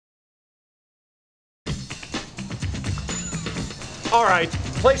All right,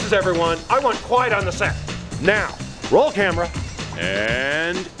 places everyone. I want quiet on the set. Now, roll camera,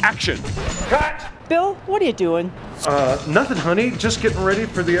 and action. Cut! Bill, what are you doing? Nothing, honey. Just getting ready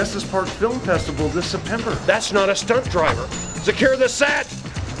for the Estes Park Film Festival this September. That's not a stunt driver. Secure the set!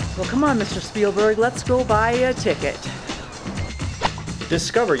 Well, come on, Mr. Spielberg, let's go buy a ticket.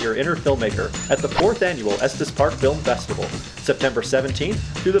 Discover your inner filmmaker at the 4th Annual Estes Park Film Festival, September 17th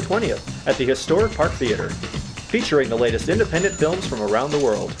through the 20th at the Historic Park Theater, featuring the latest independent films from around the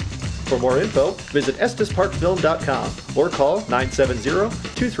world. For more info, visit estesparkfilm.com or call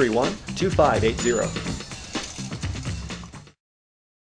 970-231-2580.